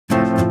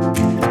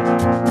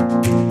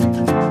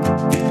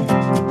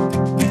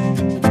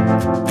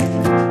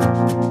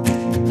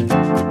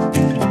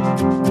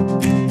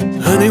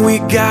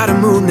got a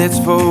moon that's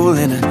full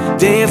and a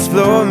dance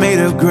floor made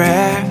of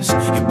grass.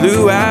 Your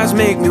blue eyes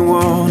make me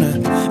wanna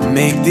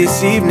make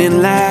this evening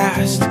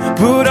last.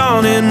 Put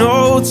on an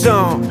old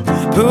song,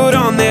 put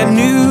on that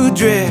new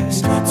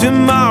dress.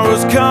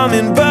 Tomorrow's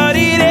coming but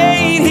it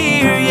ain't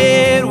here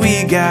yet.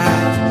 We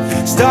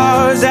got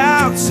stars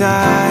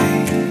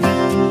outside,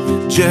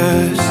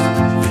 just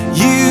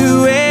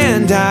you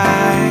and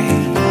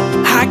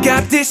I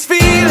got this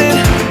feeling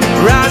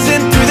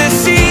rising through the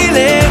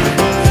ceiling,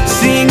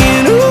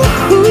 singing ooh,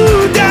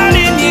 ooh,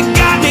 darling, you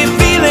got me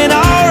feeling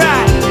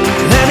alright.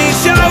 Let me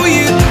show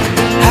you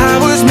I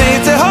was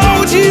made to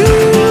hold you.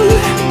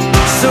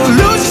 So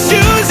lose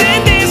your shoes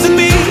and dance with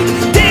me,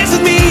 dance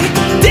with me,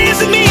 dance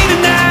with me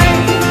tonight.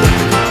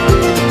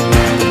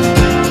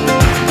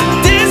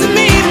 Dance with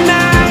me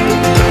tonight.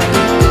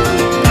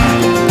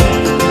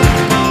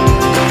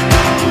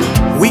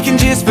 We can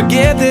just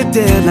forget the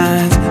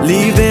deadlines,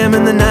 leave them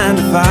in the 9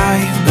 to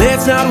 5.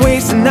 Let's not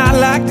waste a night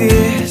like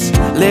this,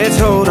 let's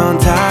hold on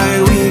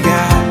tight. We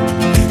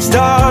got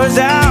stars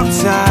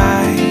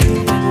outside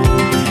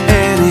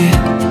and it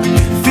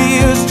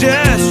feels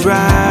just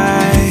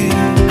right.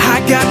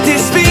 I got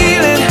this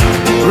feeling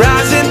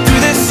rising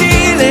through the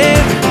ceiling,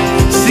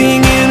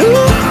 singing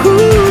ooh,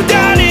 ooh,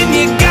 darling,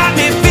 you got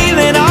me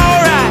feeling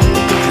alright.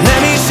 Let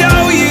me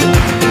show you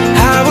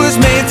I was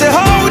made to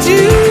hold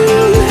you.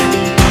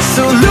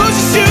 So lose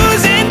your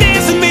shoes and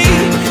dance with me,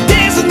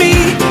 dance with me,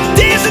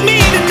 dance with me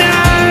tonight.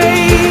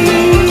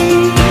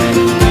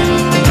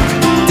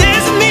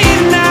 Dance with me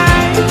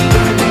tonight.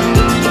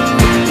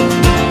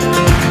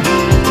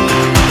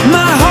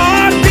 My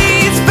heart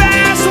beats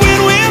fast when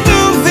we're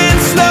moving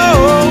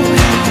slow.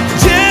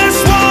 Just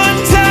one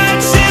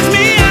touch sends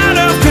me out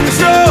of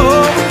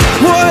control.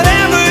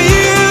 Whatever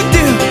you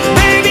do,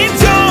 baby,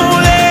 don't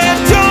let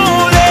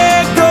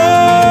go.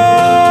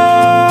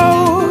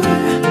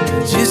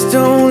 Just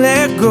don't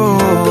let go.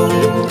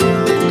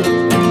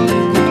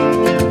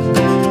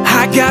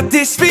 I got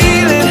this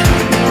feeling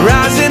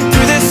rising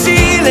through the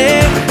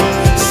ceiling,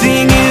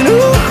 singing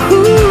ooh,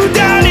 ooh,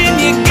 darling,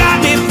 you got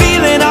me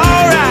feeling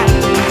alright.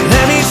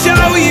 Let me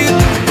show you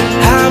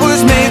I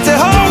was made to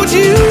hold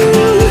you.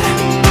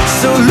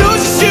 So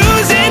lose your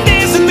shoes and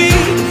dance with me,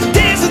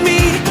 dance with me,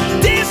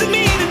 dance with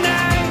me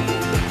tonight.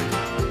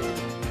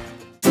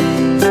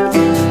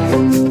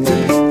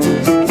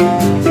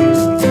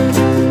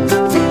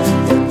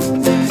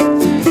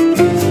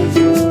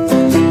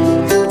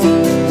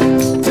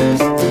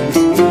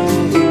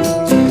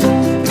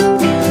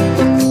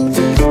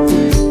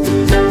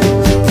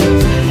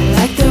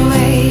 Like the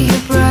way you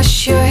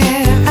brush your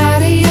hair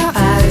out of your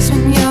eyes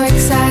when you're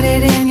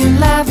excited and your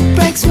laugh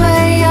breaks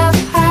way up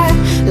high.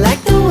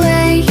 Like the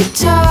way you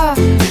talk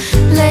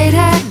late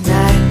at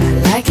night. I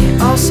like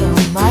it all so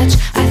much,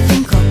 I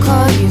think I'll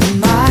call you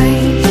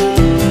mine.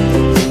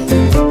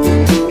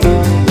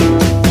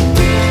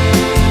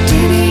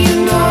 Did you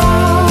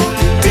know,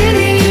 did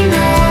you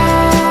know,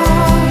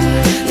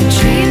 the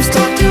dreams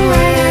tucked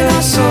away in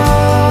our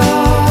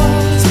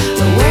souls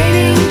are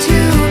waiting to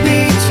be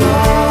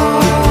told?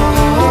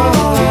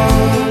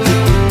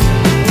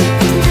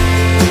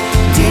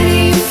 Did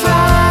you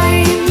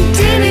find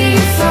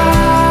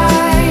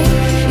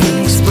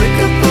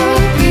inexplicable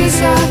peace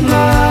of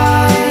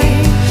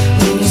mind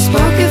when you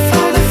spoke it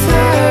for the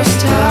first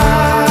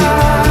time?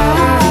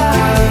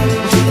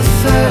 The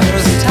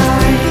first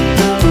time.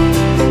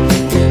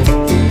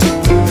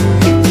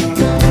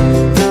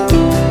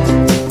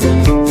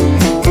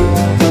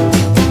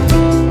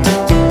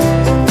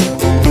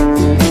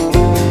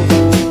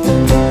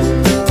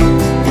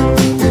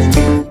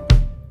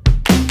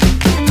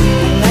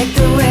 I like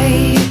the way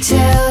you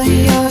tell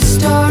your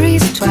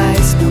stories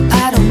twice. No,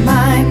 I don't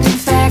mind. In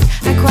fact,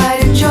 I quite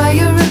enjoy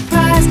your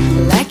reprise. I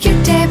like your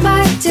day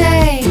by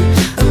day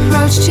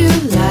approach to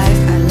life.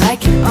 I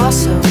like it all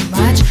so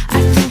much,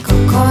 I think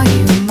I'll call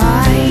you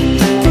mine.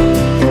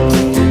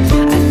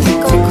 I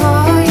think I'll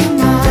call you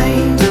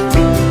mine.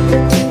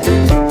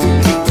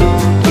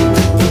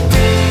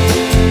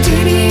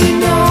 Did you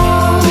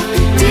know,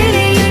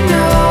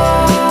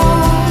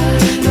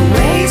 the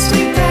ways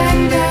we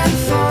bend and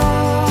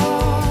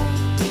fall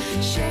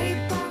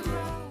shape our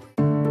road.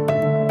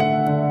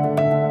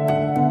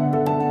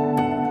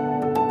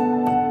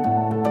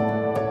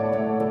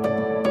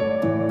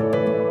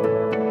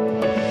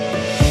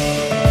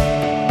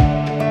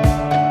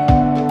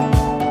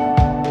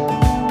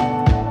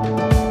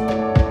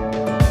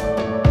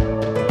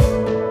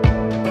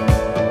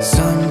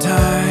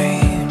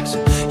 Sometimes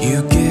you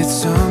get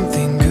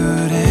something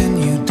good and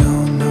you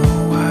don't know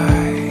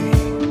why.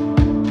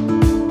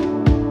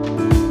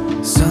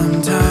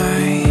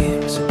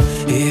 Sometimes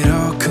it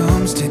all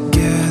comes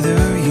together